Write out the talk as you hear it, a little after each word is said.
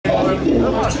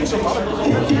Ladies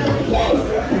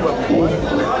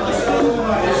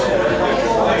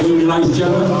and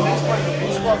gentlemen.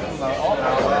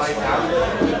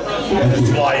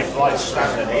 Live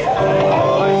standing here.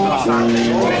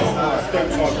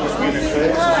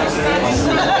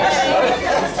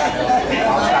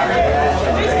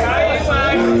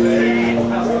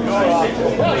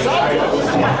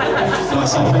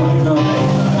 So thank you for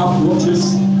helping watchers.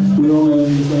 We're all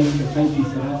thank you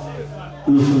for that.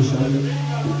 We appreciate it.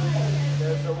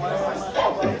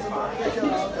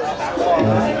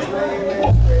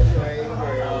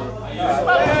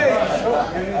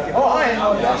 Oh, hi.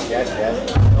 Yes.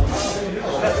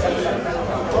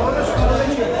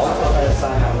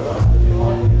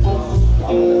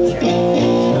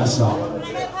 That's all.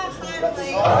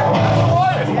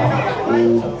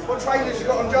 What trainers you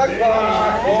got on, Joe?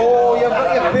 Oh, you've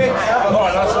got your bitch.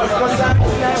 Alright, that's what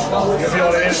you feel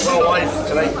it is well away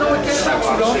today.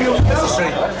 Let's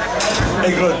see.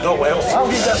 England, not Wales. I'll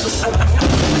give that some.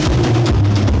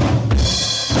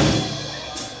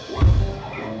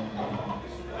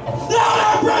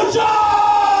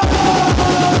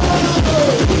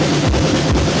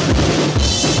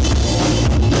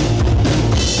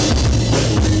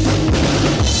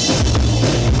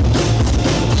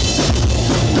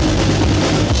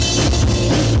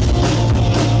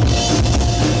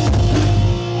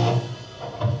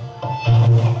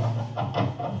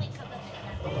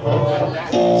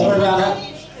 Sorry about that.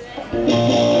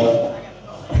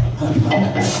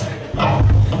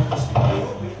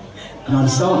 I'm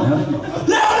starting now.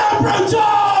 Louder, Brutal!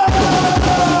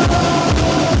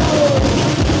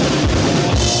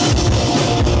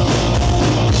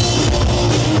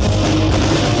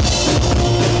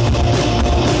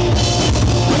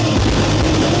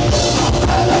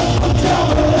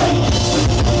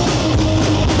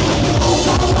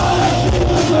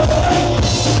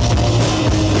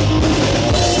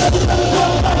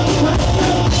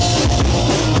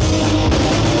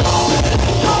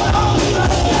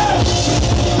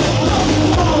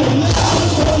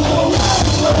 Oh,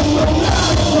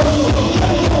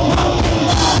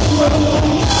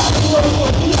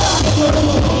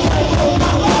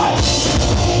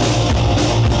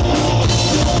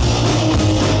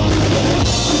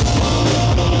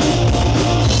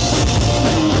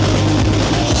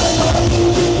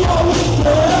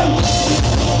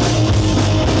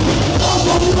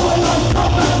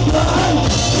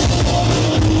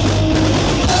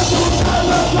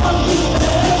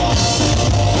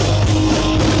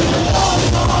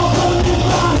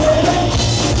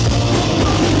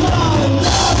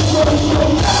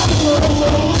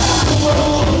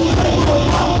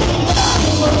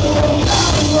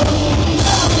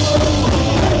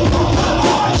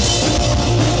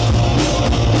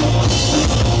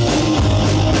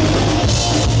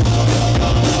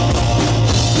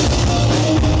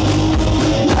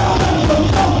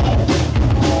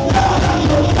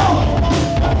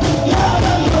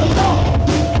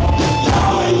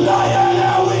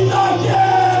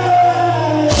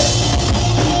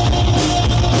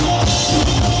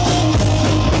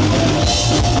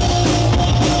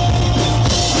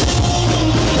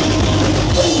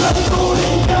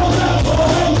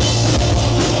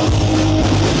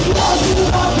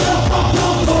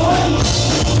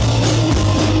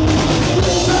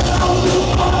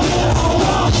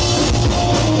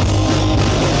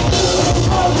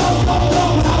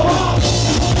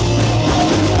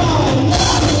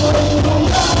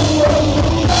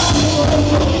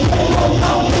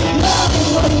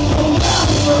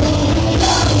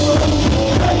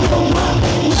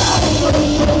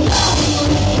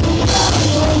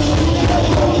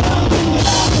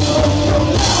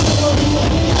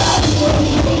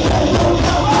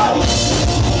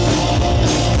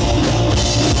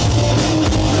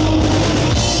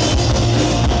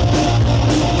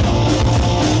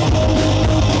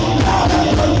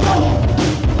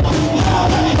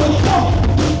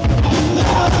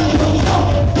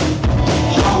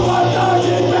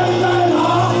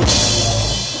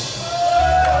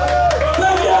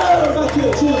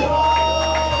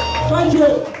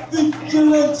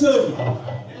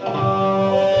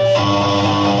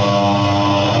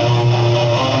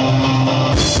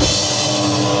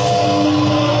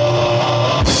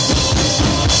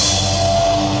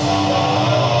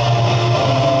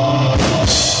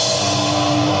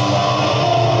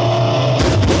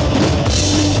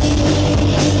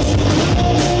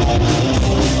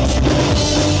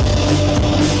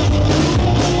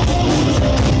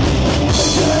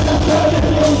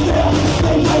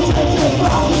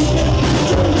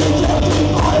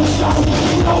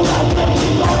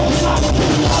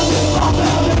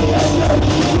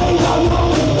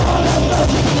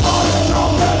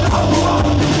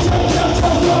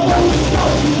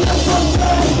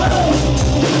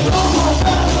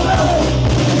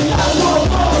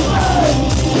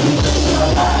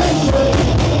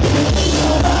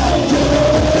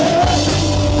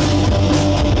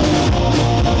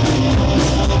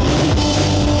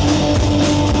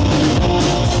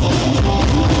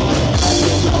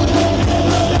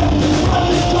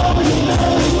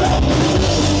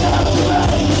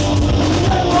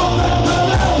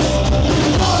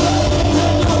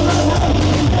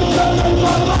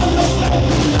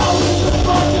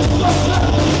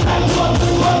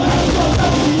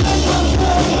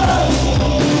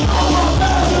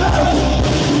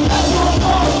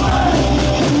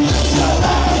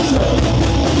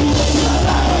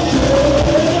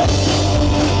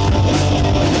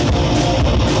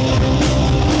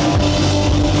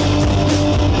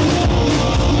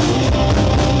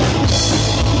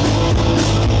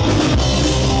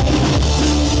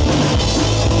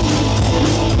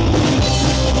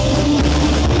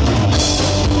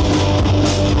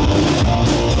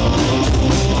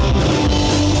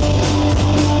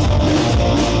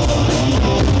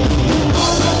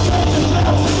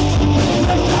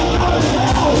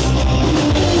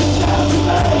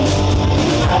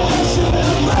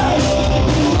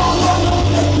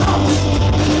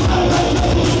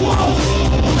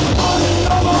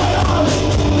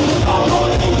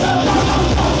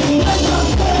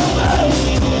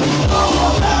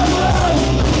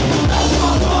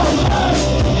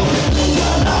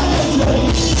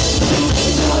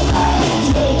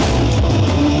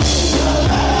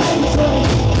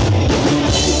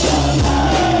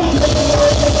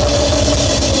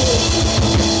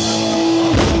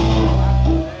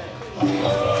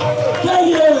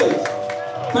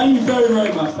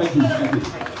 Thank you,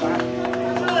 thank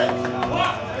you.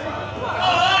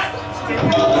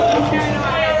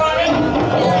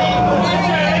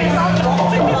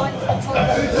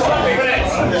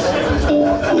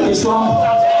 This one.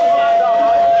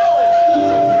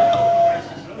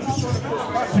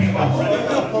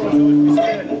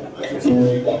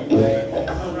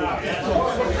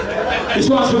 This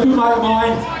one's for a good mate of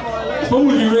mine. It's for all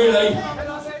of you really,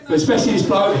 but especially this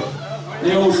bloke.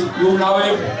 Niels, you all know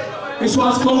him. This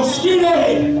one's called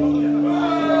Skinny.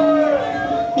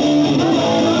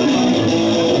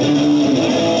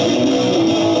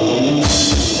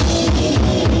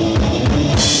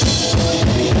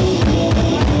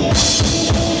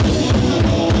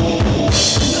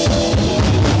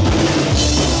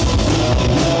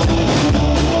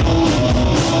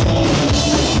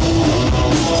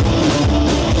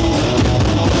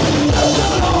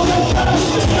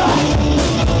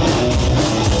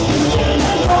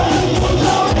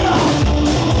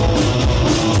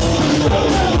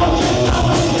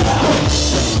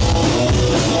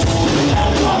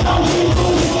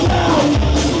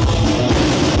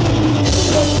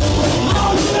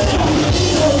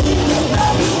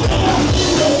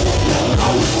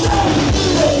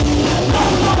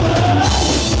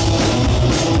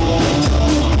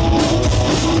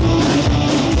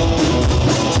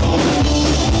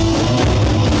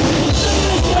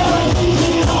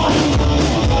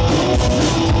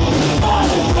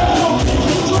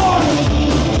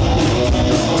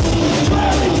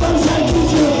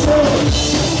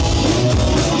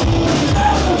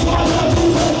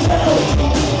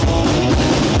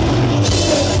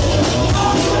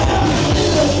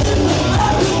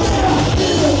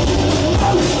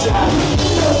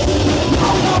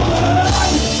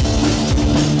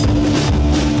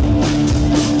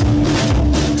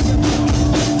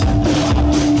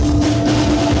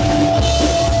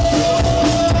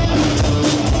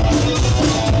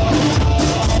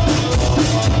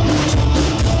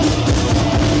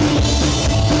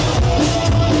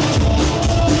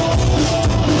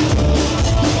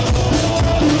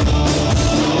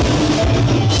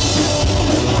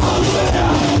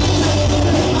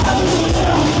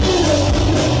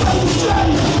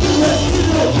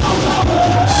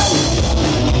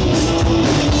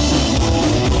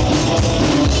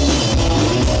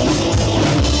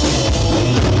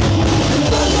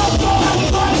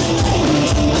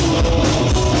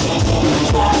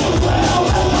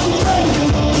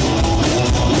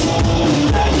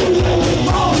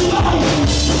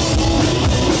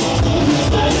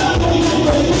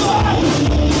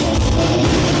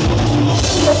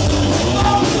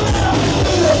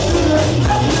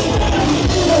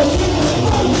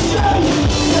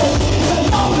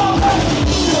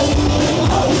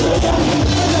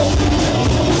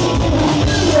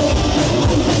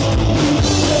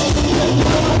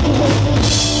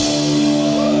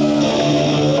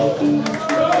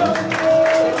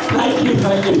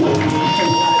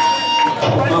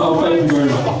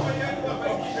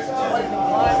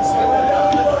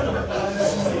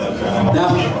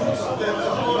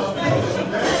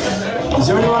 Is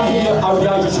there anyone here over the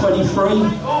age of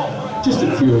 23? Just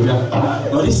a few of you.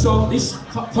 Well, this song,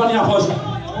 funny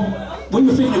enough, we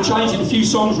were thinking of changing a few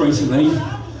songs recently,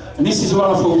 and this is what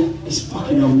I thought, it's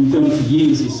fucking hell, we've been doing it for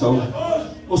years, this song.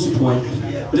 What's the point?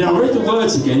 But then I read the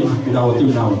words again, you know, I do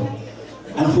know them,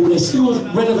 and I thought they're still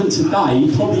relevant today,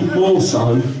 probably more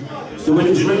so than when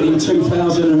it was written in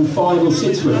 2005 or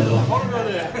 6 or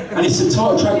whatever. And it's the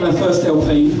title track of our first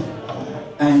LP,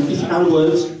 and if you know the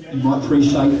words, you might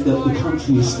appreciate that the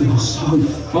country is still so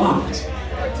fucked.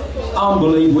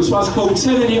 Unbelievable. This one's called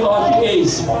Telling It Like It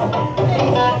Is.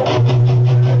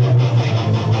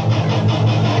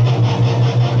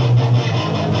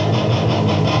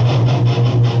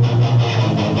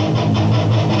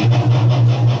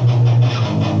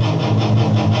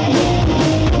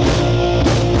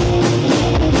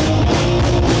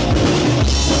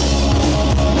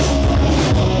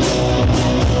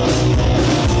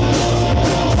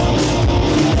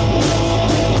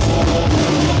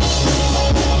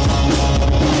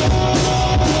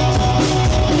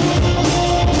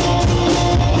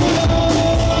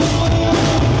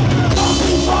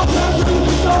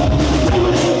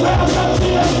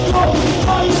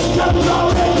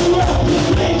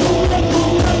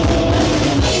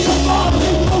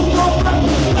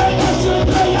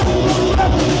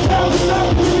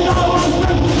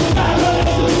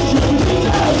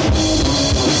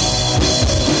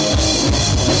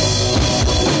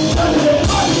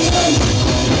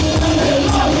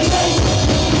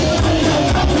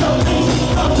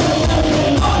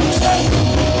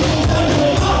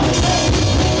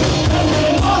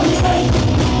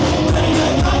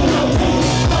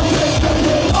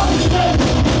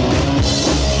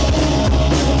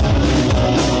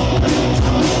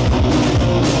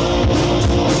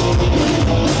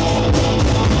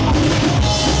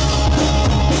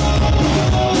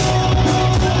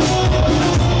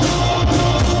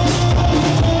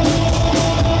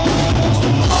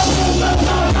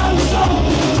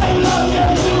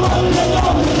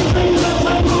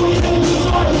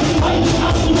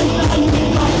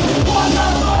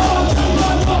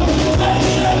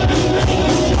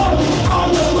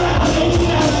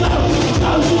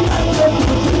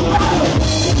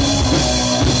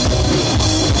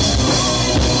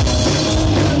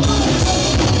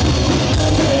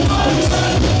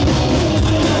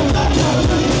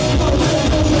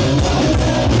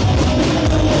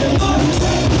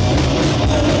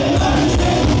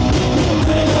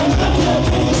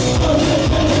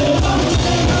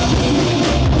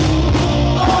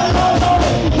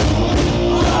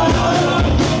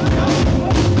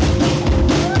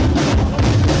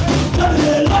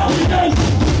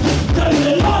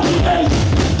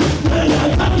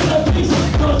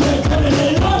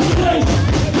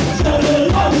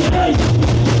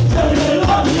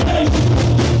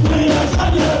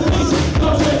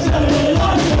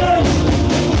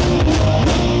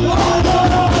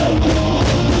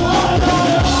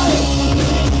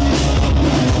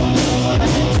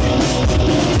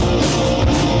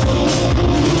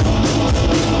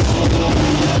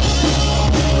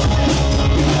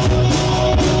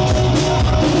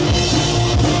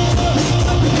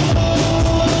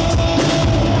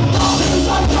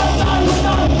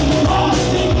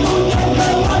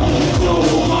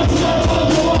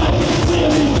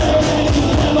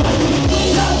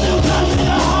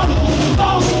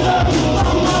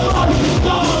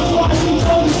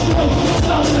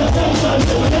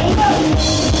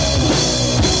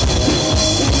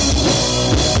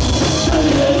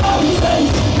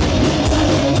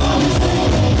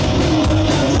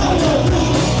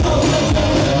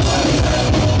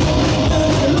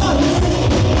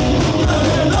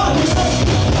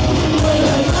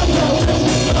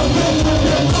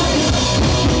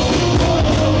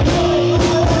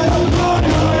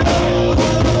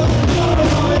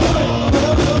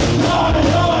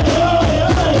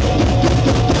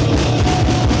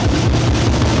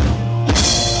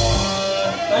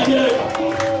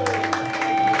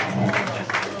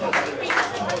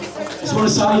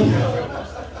 want to say,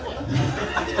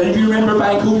 and if you remember a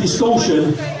band called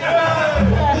Distortion,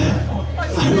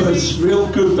 it was a real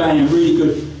good band, really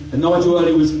good. And Nigel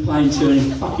Early was playing too,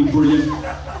 fucking brilliant.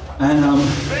 And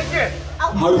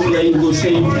hopefully we'll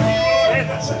see him.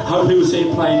 Hopefully we'll see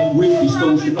him playing with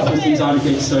Distortion. I think things only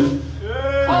get soon.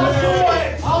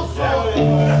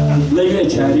 Leave it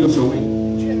at Chad, you're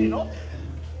sorting.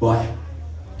 Right.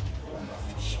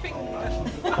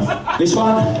 This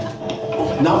one,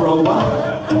 another old one.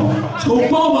 It's called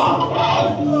Bomber.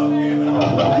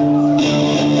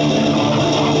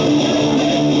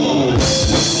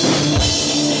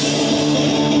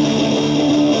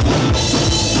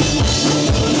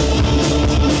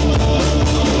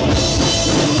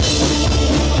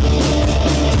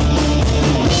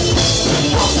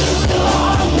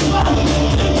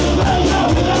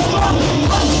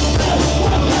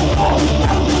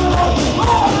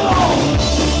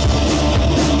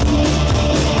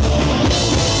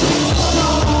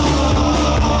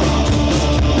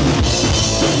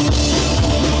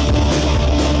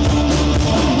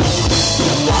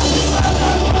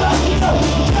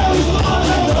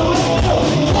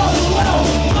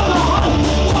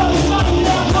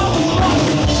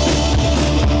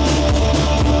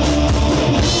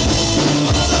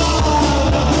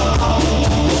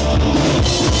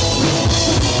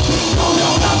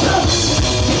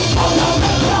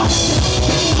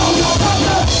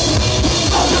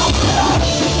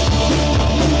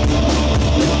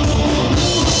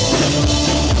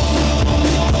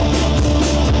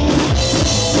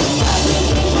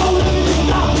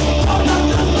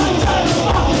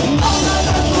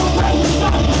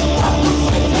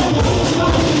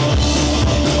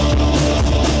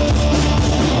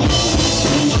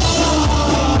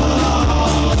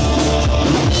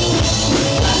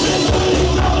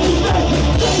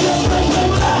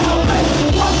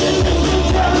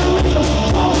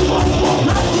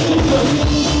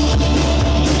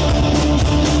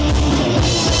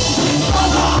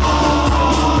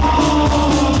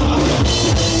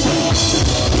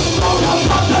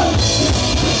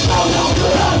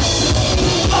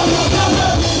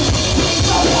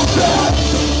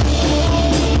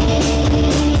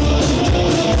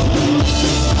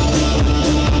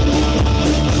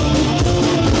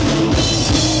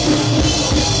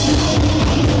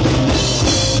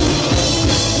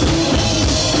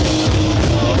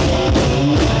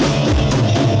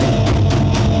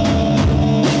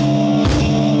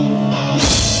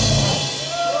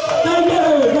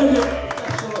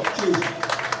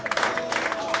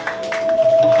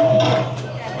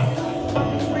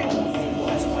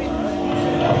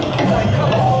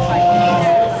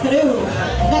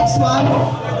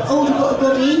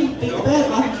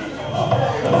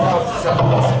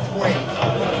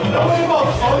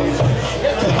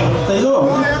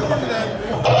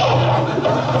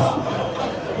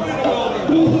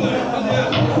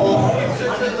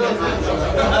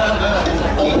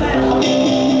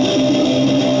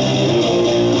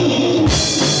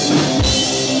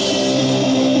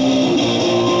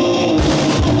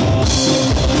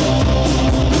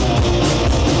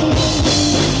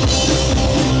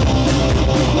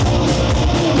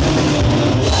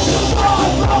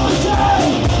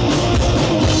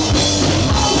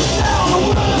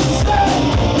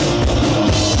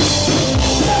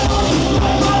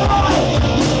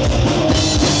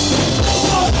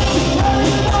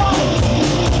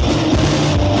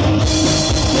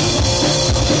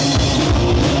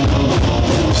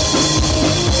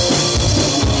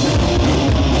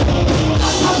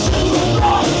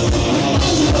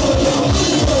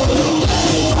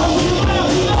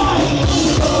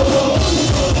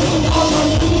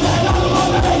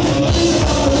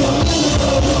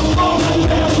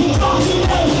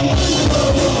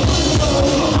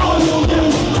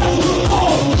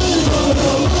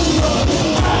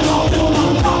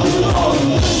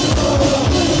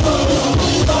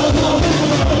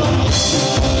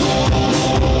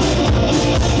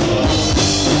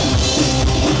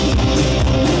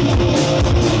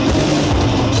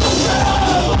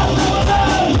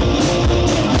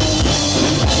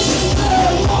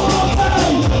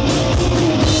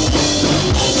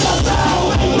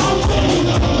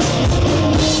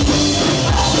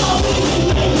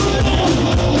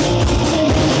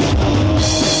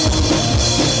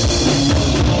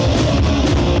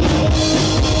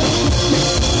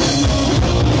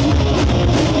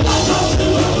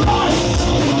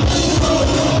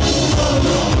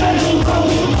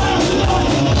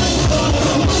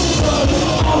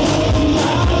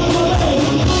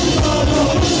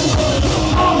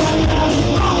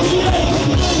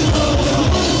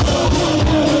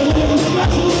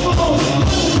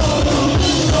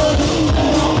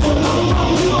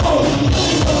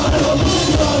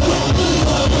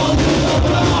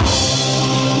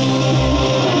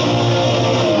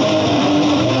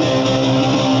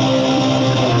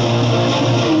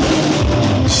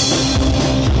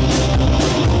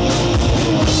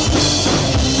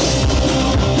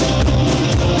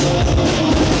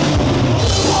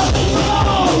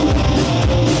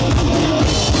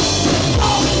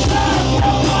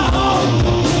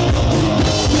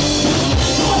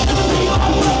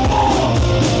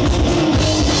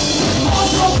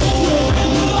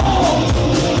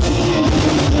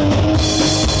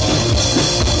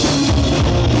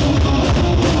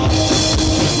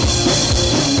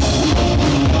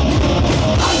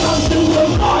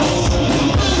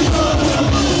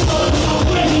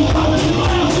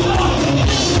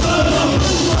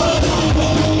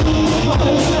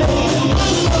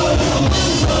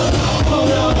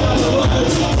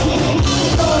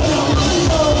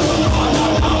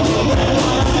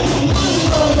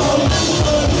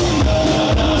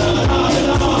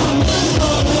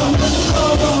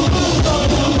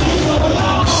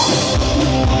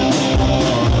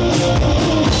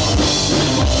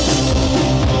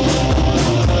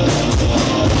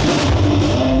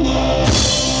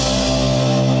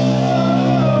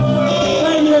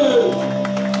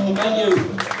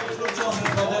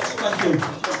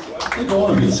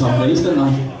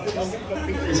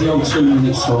 the old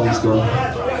 2-minute song he's gone?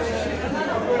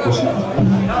 What's that?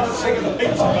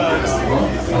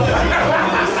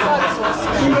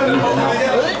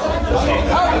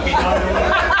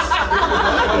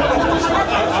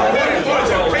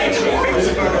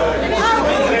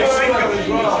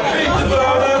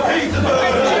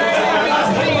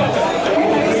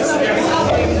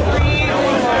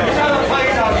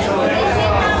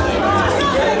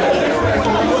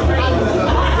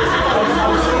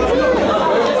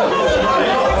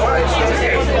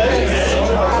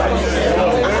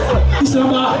 This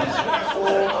number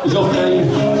is off the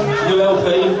new LP,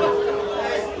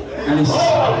 and it's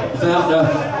about the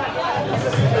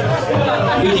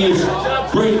hideous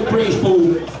British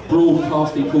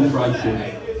Broadcasting Corporation,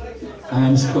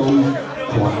 and it's called,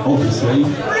 quite obviously,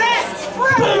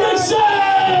 BBC!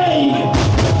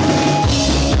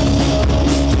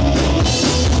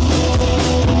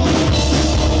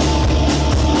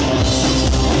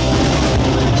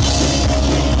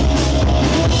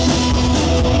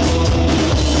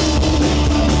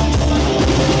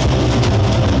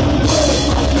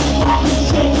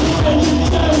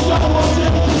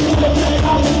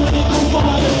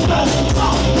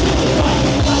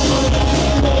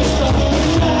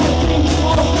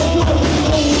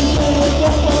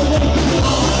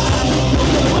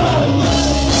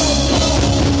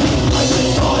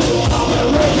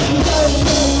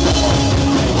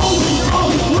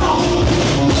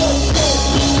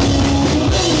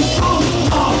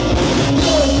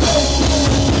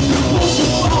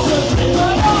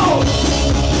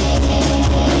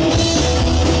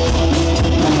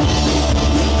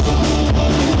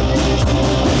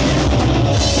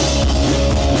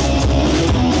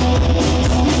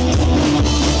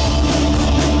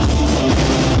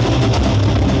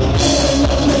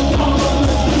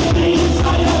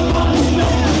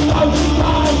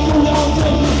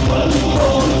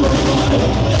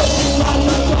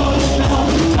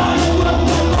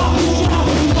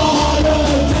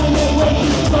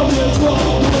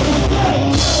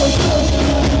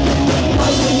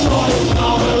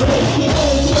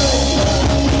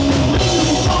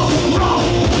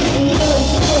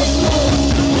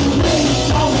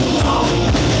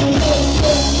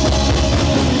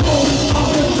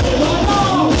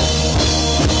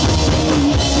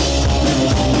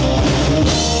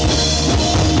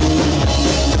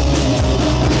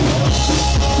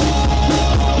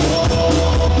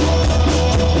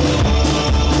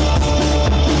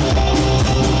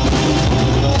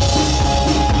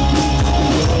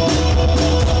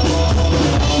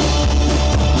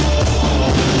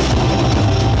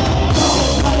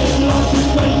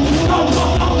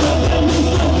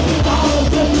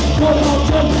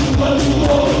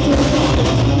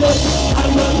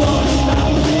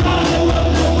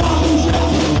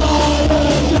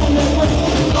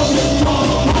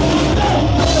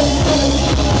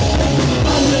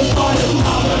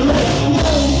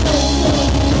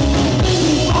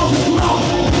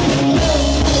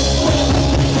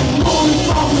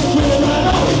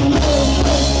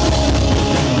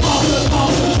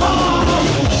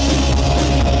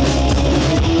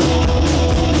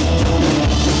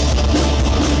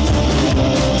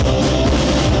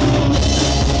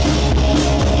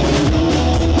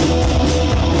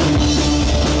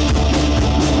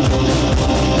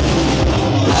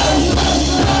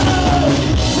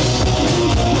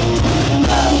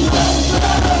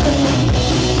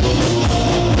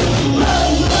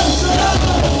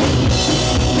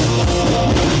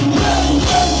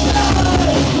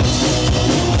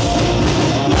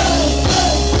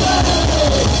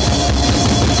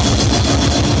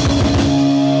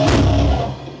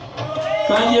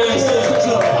 Thank you.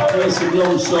 There's some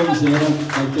long songs here.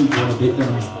 They do go a bit, don't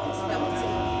they?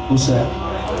 What's that?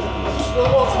 Still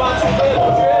watch Match of Day,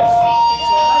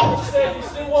 you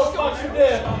still watch Match of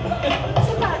Day.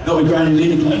 Not with Granny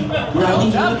Lineker. Granny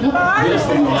Lineker? Yes,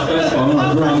 from my first one,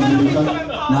 not Granny Lineker.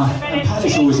 No, and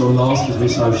Palace always on last because we're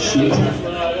so shit.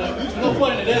 Not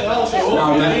playing it there, that's all. No,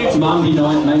 man, Monday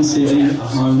night, Man City at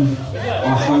home. I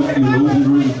hope you'll all be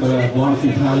rooting for a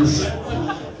wonderful Palace.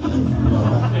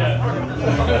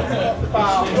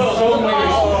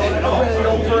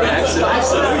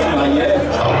 Absolutely, yeah.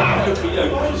 Good for you.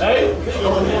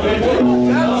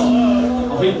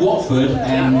 I think Watford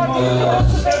and I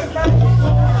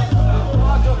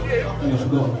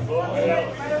forgot.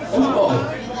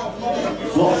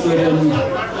 Watford and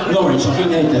Norwich, I think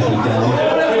they're definitely down.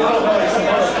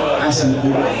 That's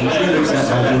important. If you look at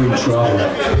that, you're in trouble.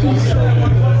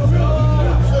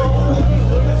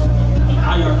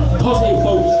 Positive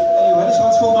thoughts. Anyway, this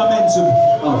one's called Momentum.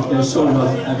 Oh, yeah, sorry about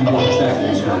having got a track.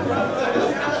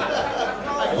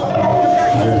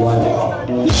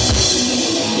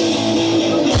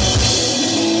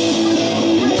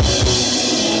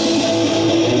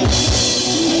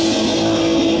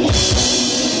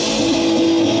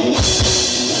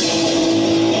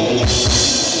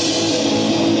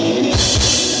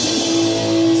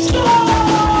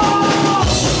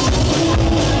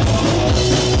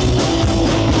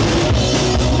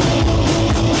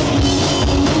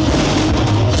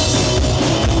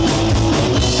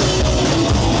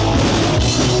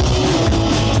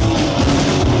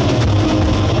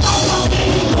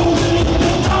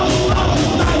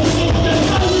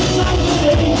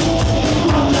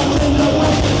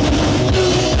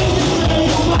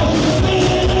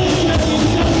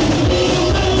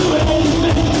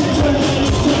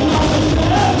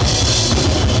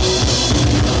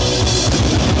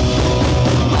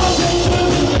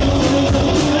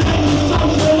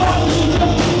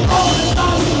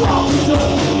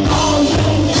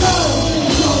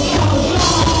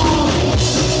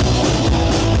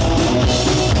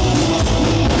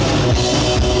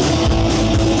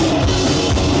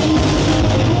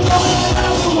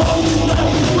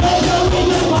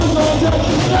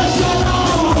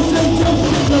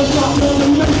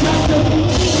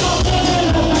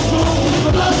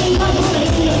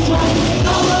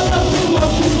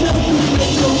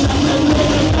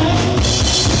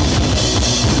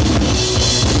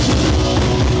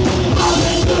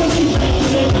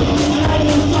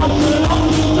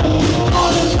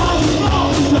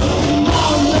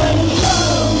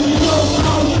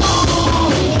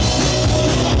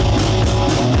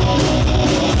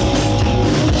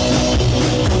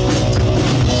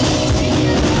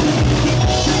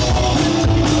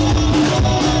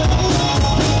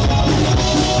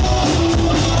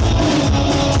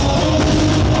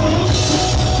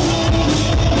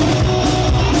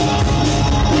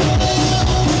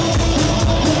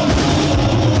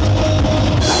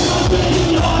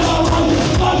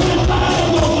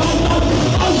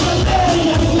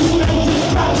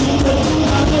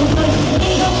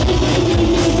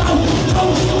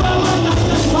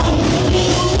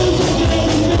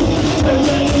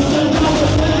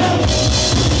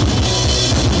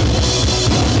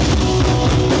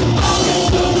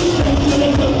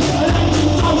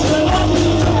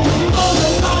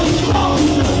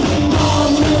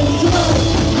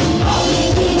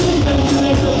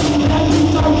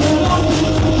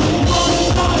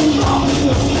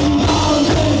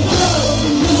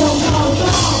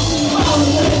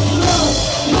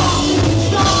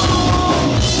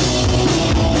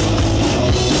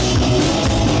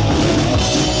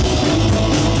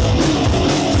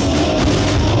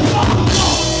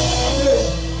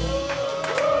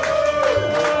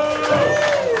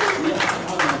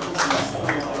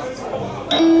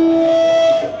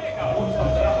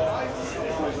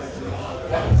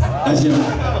 As you know,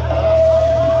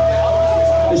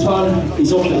 this one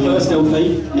is off the first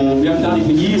LP. We haven't done it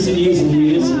for years and years and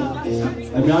years,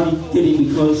 and we only did it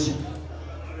because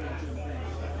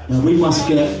we must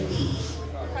get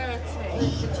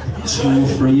 2 or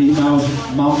 3 emails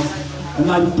a month, and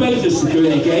they begged us to do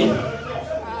it again.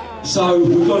 So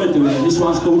we've got to do it. This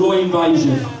one's called Oi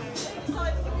Invasion.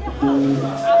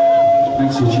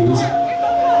 Thanks for your cheers.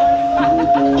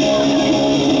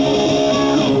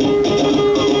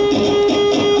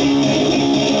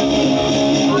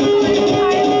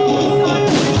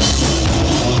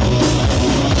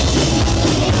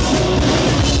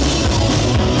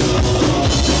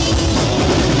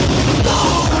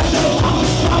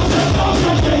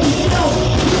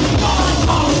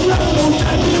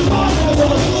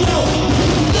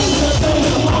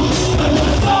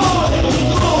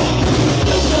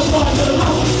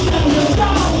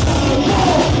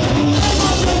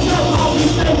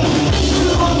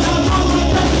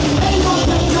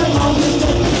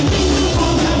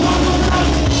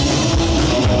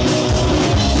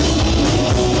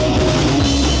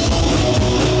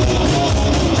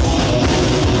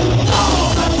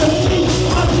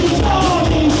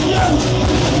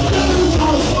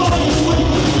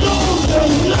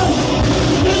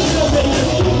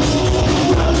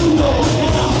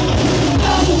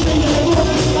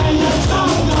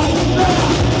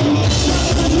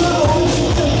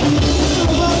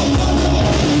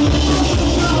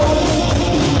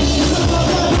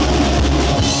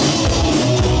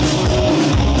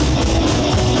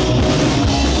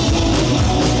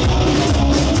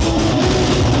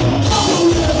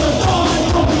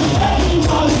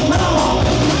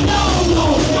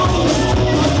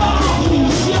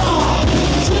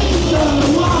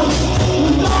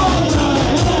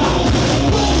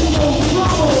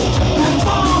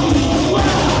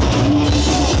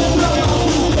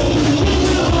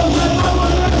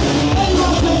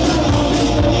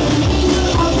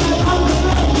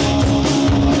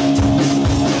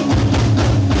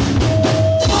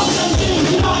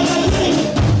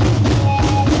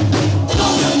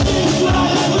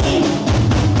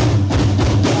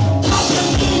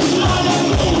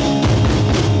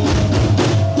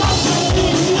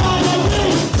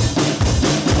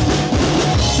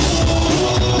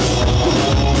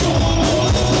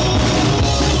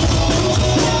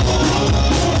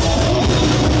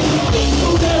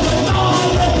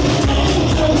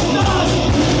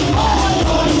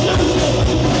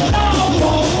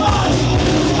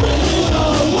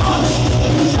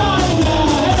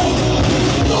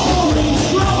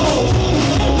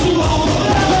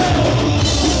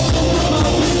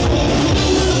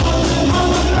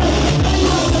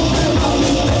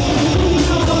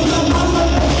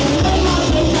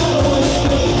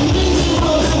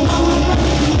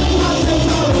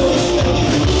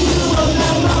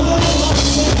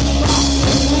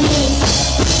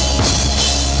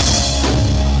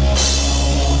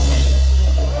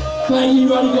 man,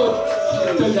 you've only got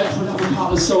to do that for another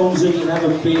couple of songs and you can have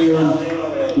a beer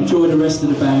and enjoy the rest of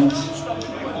the band.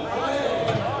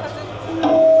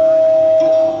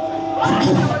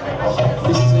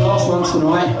 This is the last one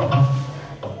tonight.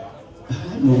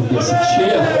 That normally gets a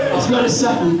cheer. I was going to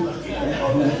say,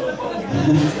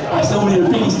 that's normally the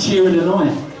biggest cheer of the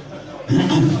night.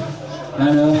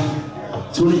 And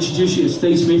so I want to introduce you to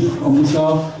Steve Smith on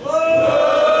guitar.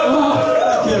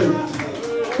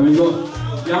 And we've got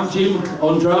Young Jim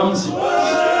on drums.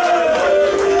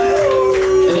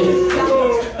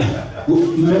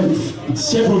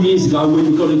 Several years ago we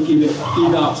were going to give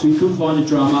it up, so we couldn't find a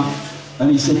drummer. And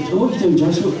he said, "Oh, what are you doing,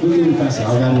 James? We're doing the bass."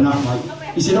 I've had enough,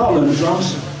 mate. He said, "I'll learn the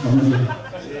drums." I went,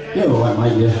 "Yeah, all right,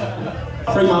 mate,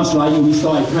 yeah." 3 months later we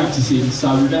started practicing,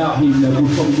 so without him there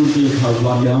probably wouldn't be a Code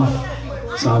One now.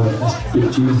 So that's a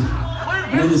big Jim.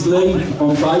 And then there's Lee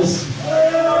on bass.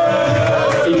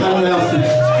 He came to our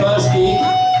first gig,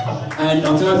 and I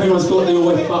don't know if anyone's got the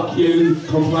Always Fuck You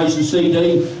compilation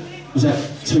CD. Was that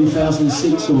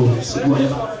 2006 or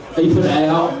whatever? He put it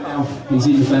out, now he's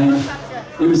in the band.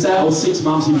 It was that or 6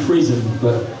 months in prison,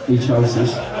 but he chose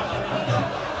this.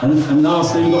 And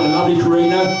lastly, we've got a lovely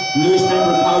Karina, newest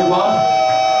member of Code One.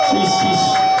 She's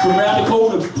from round the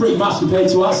corner, pretty much compared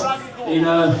to us, in,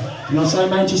 can I say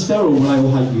Manchester, or will they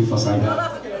all hate you if I say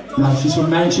that? No, she's from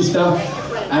Manchester,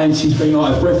 and she's been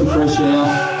like a breath of fresh air.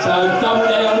 So double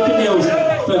down, look at Nils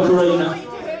for Karina.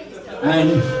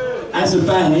 And as a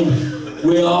band,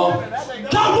 we are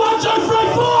Code 1, 2,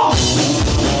 3, 4!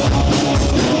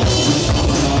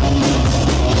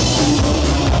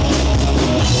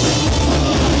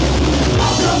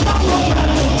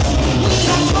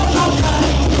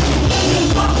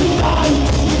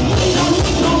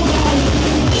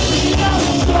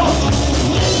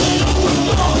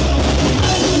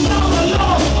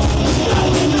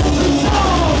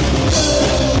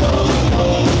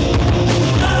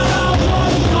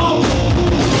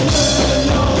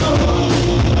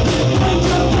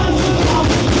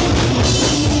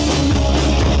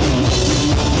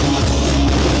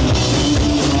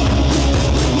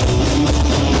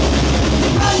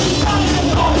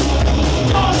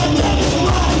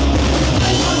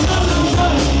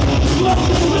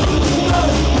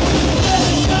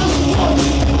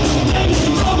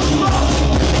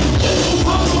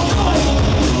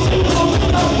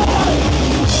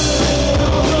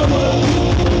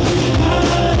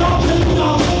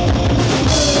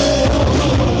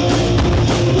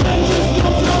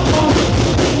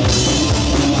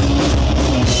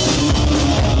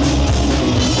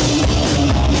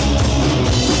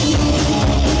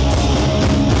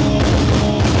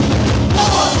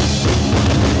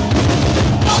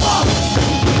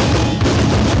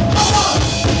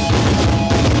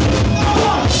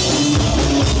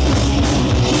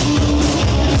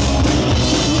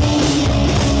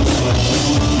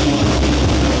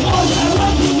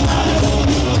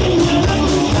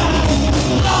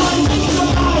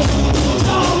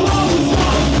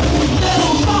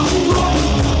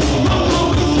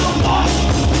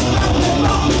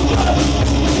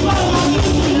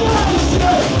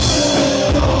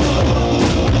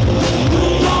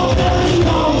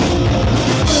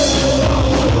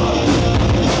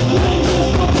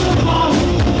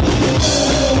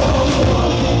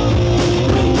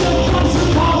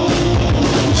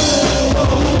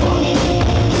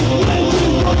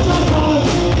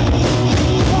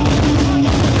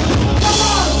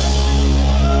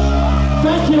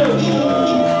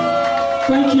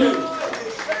 Thank you.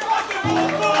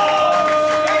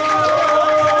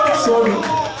 Sorry,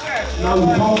 no, we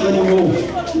can't do any more.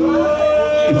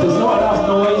 If there's not enough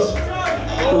noise,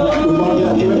 we won't be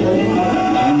able to do it anymore.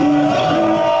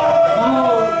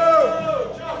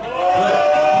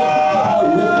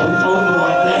 We're all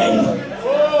right then.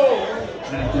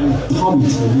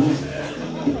 Pumped.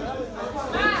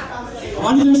 I'm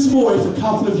only doing some more if a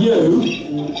couple of you,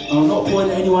 I'm not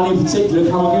pointing at anyone in particular,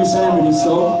 come and give us a hand with this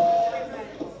song.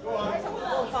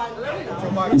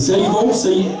 You see, you've all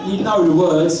seen, you know the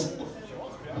words.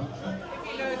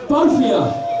 Both of you.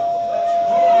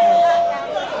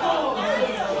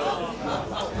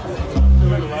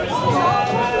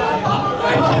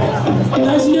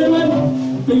 Ladies and gentlemen,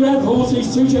 big round of applause to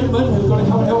these two gentlemen who've got to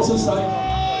come and help us on stage.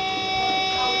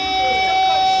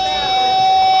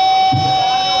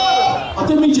 I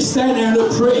didn't mean just stand there and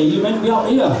look pretty, you meant to be up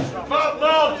here.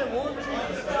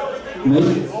 Me?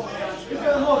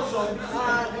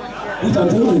 We don't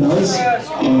do any of those.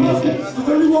 Does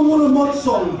anyone want a mod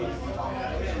song?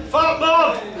 Fuck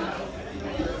mod!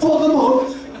 For the mod?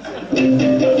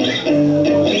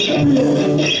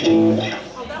 Yeah.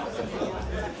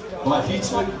 Right, if you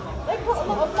two.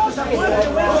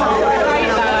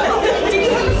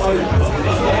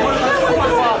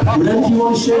 Would any of you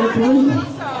want to share a cream?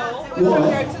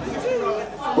 Why?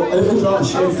 Who'd like to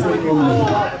share a cream on me?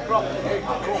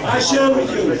 I share with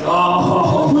you.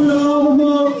 Oh, we are the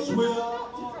monks, we are.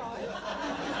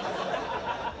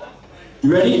 You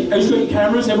ready? Who's got your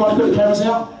cameras? Everybody got the cameras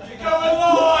out? You're going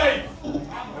live!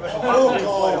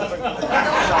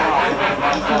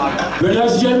 Ready,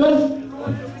 ladies and gentlemen?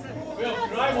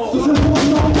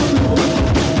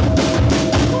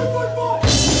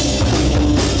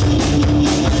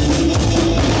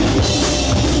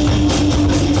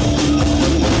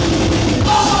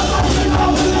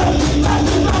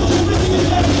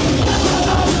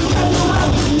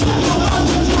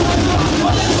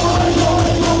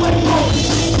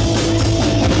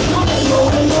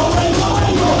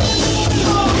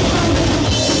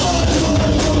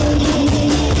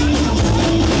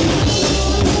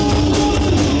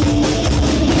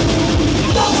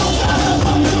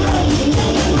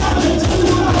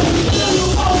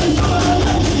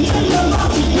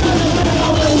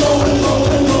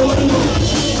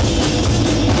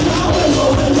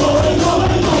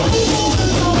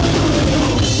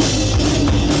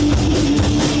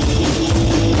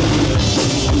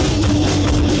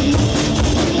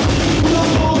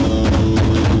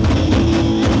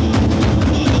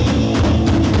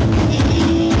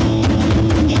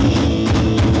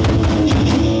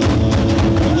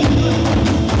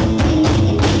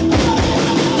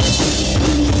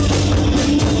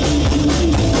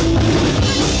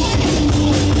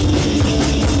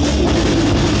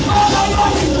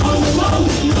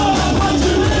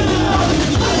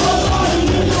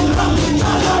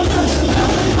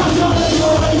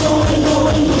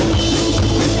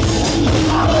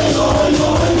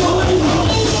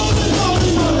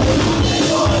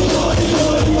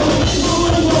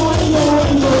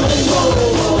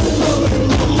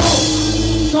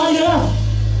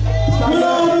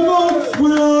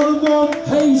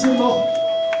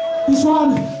 This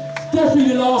one,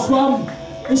 definitely the last one.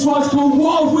 This one's called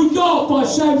What Have We Got by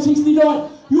Sham 69.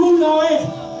 You all know it.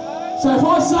 So if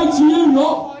I say to you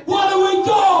lot, what have we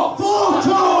got? Fuck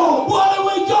all! What have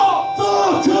we got?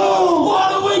 Fuck all!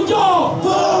 What have we got?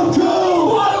 Fuck all!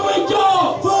 What have we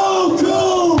got? Fuck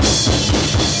all!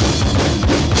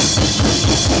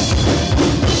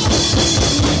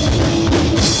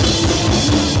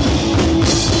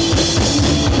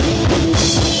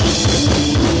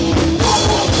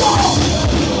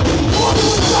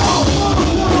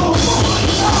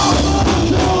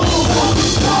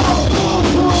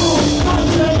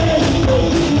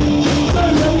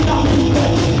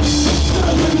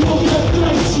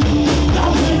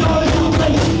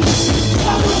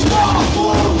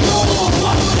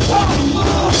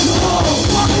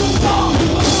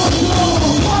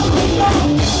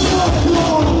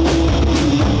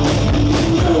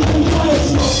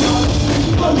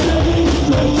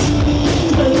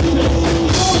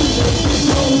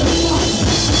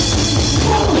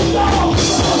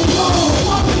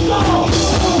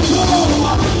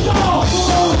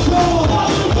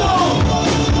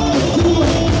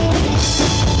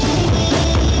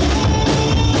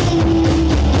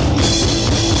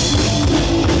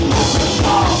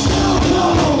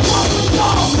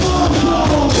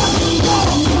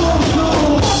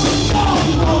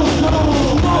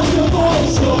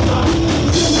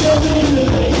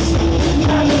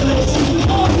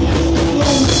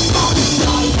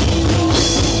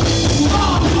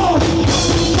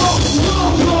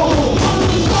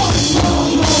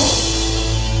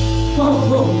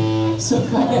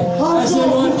 That's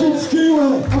everyone.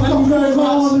 Skewer. Thank you very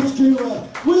much.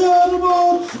 We are the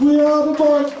monks. We are the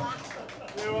monks.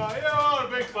 You are a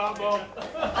big fat bum.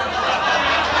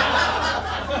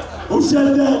 Who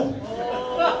said that?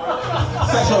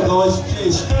 Thanks a lot, guys.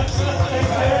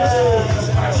 Cheers.